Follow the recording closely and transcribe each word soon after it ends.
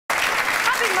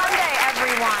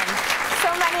everyone. So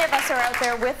many of us are out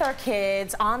there with our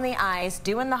kids on the ice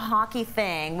doing the hockey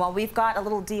thing. Well, we've got a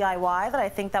little DIY that I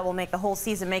think that will make the whole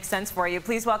season make sense for you.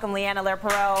 Please welcome Leigh-Ann Allaire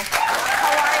Perrault.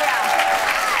 How are you?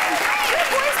 You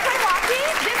boys play hockey?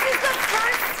 This is the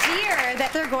first year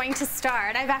that they're going to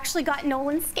start. I've actually got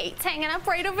Nolan's skates hanging up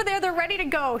right over there. They're ready to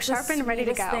go, sharp and ready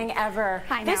to go. The sweetest thing ever.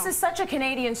 I know. This is such a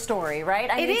Canadian story, right?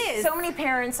 I mean, it is. So many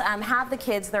parents have the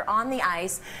kids, they're on the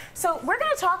ice. So we're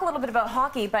going to talk a little bit about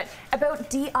hockey, but about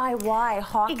DIY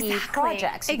hockey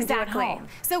projects. You can do at home.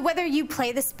 So whether you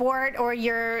play the sport or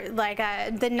you're like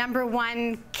the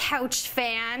 #1 couch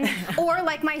fan, or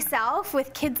like myself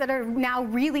with kids that are now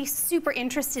really super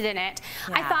interested in it,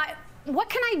 I thought, what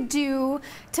can I do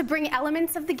to bring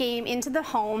elements of the game into the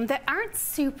home that aren't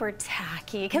super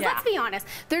tacky? Because let's be honest,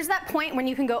 there's that point when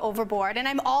you can go overboard, and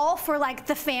I'm all for like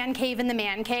the fan cave and the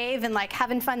man cave and like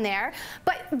having fun there.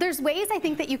 But there's ways I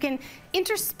think that you can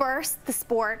intersperse the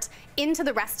sport into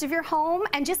the rest of your home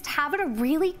and just have it a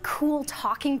really cool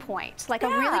talking point, like a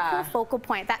really cool focal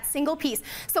point, that single piece.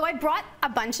 So I brought a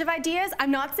bunch of ideas.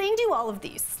 I'm not saying do all of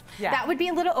these. That would be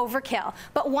a little overkill.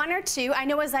 But 1 or 2, I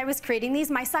know as I was creating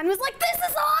these, my son was like, this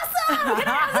is awesome! I'm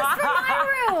gonna have this for my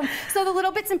room. So the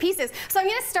little bits and pieces. So I'm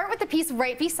gonna start with the piece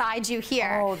right beside you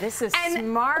here. Oh, this is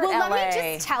smart, Well, LA. let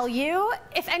me just tell you,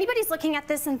 if anybody's looking at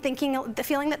this and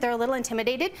feeling that they're a little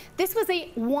intimidated, this was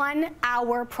a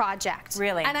 1-hour project.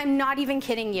 Really? And I'm not even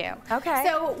kidding you. Okay.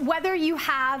 So whether you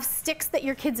have sticks that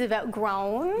your kids have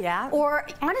outgrown, or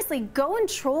honestly, go and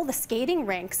troll the skating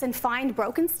rinks and find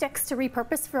broken sticks to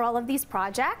repurpose for all of these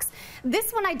projects.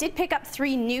 This one I did pick up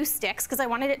 3 new sticks because I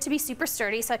wanted it to be super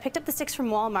sturdy, so I picked up the sticks from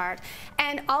Walmart,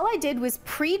 and all I did was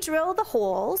pre-drill the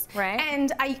holes.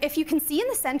 And if you can see in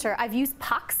the center, I've used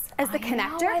pucks as the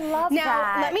connector. I love now,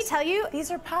 that. let me tell you,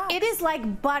 these are pucks. It is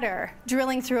like butter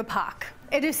drilling through a puck.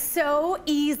 It is so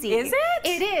easy. Is it?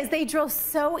 It is. They drill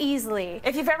so easily.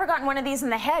 If you've ever gotten one of these in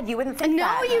the head, you wouldn't think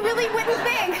that. No, you really wouldn't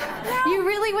think. You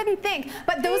really wouldn't think.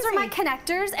 But those are my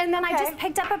connectors, and then I just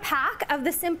picked up a pack of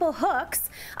the simple hooks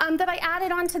that I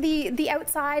added onto the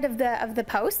outside of the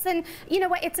posts. And you know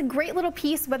what? It's a great little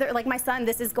piece. Whether, like my son,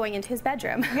 this is going into his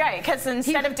bedroom. Yeah, because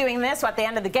instead of doing this at the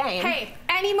end of the game, hey,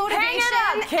 any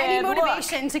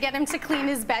motivation, to get him to clean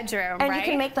his bedroom, and you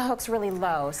can make the hooks really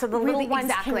low, so the little ones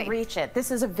can reach it. This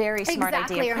is a very smart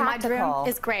idea. Your mudroom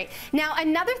is great. Now,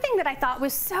 another thing that I thought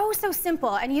was so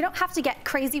simple, and you don't have to get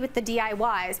crazy with the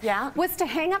DIYs, was to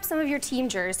hang up some of your team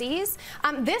jerseys.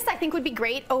 This, I think, would be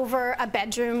great over a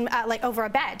bedroom, like over a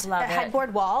bed, a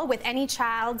headboard wall with any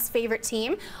child's favorite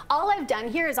team. All I've done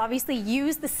here is obviously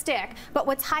use the stick, but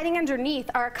what's hiding underneath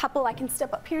are a couple, I can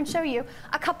step up here and show you,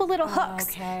 a couple little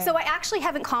hooks. So I actually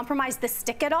haven't compromised the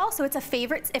stick at all, so it's a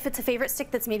favorite, if it's a favorite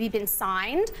stick that's maybe been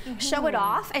signed, show it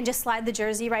off and just slide the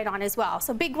jersey right on as well.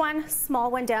 So big one, small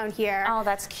one down here. Oh,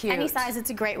 that's cute. Any size, it's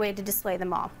a great way to display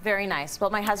them all. Very nice. Well,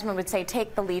 my husband would say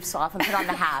take the leaves off and put on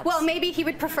the hats. Well, maybe he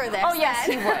would prefer this. Oh, yes,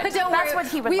 he would. Don't That's worry. what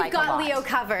he would like a lot. We've got Leo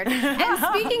covered. And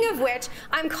speaking of which,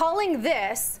 I'm calling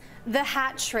this the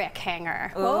hat trick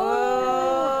hanger. Ooh.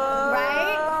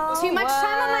 Right? Too much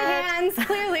time on my hands,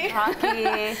 clearly.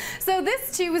 Hockey. So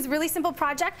this too was a really simple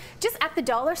project. Just at the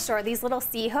dollar store, these little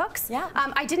C hooks.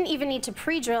 I didn't even need to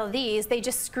pre-drill these. They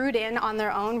just screwed in on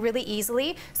their own really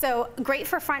easily. So great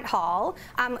for front hall.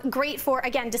 Great for,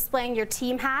 again, displaying your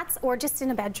team hats or just in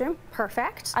a bedroom.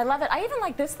 Perfect. I love it. I even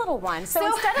like this little one. So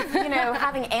instead of,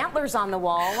 having antlers on the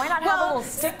wall, why not have a little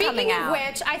stick coming out? Speaking of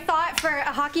which, I thought for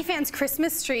a hockey fan's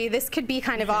Christmas tree, this could be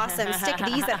kind of awesome. Stick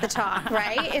these at the top,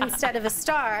 right? Instead of a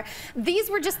star. These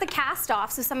were just the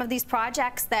cast-offs of some of these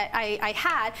projects that I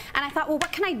had, and I thought, well,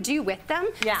 what can I do with them?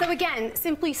 So again,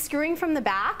 simply screwing from the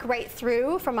back right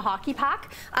through from a hockey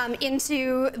puck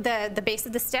into the base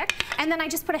of the stick, and then I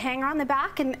just put a hanger on the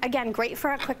back, and again, great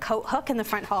for a quick coat hook in the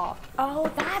front hall. Oh,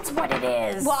 that's what it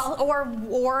is. Well,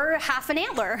 or half an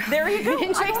antler. There you go.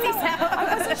 In Tracy's house.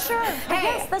 I wasn't sure.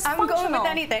 Hey, I'm going with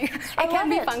anything. It can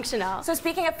be functional. So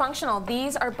speaking of functional,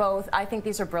 these are both, I think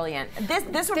these are brilliant.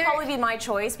 This would probably be my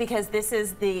choice because this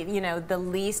is the, the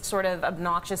least sort of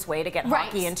obnoxious way to get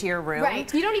hockey into your room.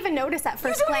 You don't even notice at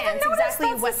first glance exactly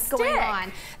what's going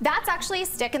on. That's actually a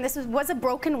stick, and this was a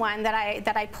broken one that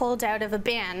I pulled out of a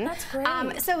bin. That's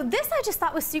great. So this I just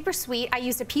thought was super sweet. I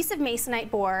used a piece of masonite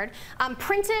board,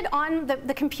 printed on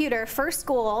the computer, first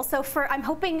goal. So I'm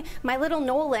hoping my little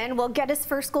Nolan will get his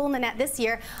first goal in the net this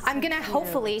year. I'm gonna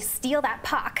hopefully steal that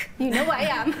puck. You know I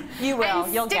am. You will.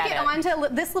 And You'll get it. Stick it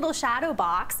onto this little shadow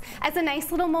box as a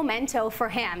nice little little memento for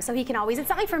him, so he can always, it's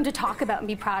something for him to talk about and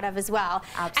be proud of as well.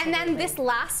 Absolutely. And then this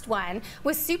last one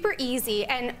was super easy,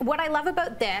 and what I love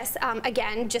about this,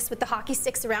 again, just with the hockey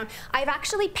sticks around, I've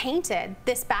actually painted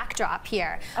this backdrop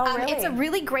here. Oh, really? It's a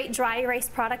really great dry erase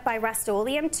product by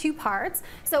Rust-Oleum, 2 parts.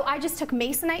 So I just took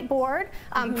Masonite board,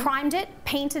 primed it,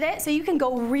 painted it, so you can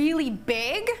go really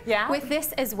big with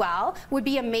this as well. Would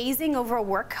be amazing over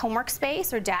a homework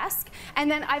space or desk. And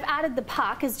then I've added the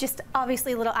puck as just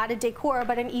obviously a little added decor,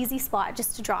 but an easy spot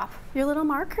just to drop your little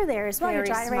marker there as well, your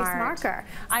dry erase marker.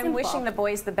 I'm wishing the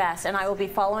boys the best, and I will be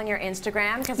following your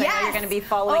Instagram because I know you're going to be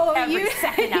following every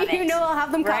second of it. You know I'll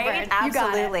have them covered. Right?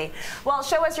 Absolutely. Well,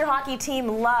 show us your hockey team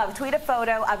love. Tweet a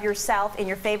photo of yourself in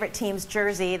your favorite team's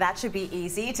jersey. That should be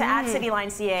easy to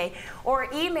 @CityLineCA, or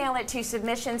email it to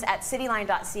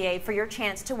submissions@cityline.ca for your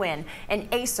chance to win an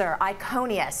Acer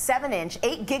Iconia 7-inch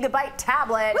 8GB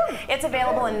tablet. It's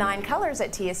available in 9 colors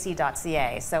at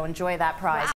tsc.ca, so enjoy that prize.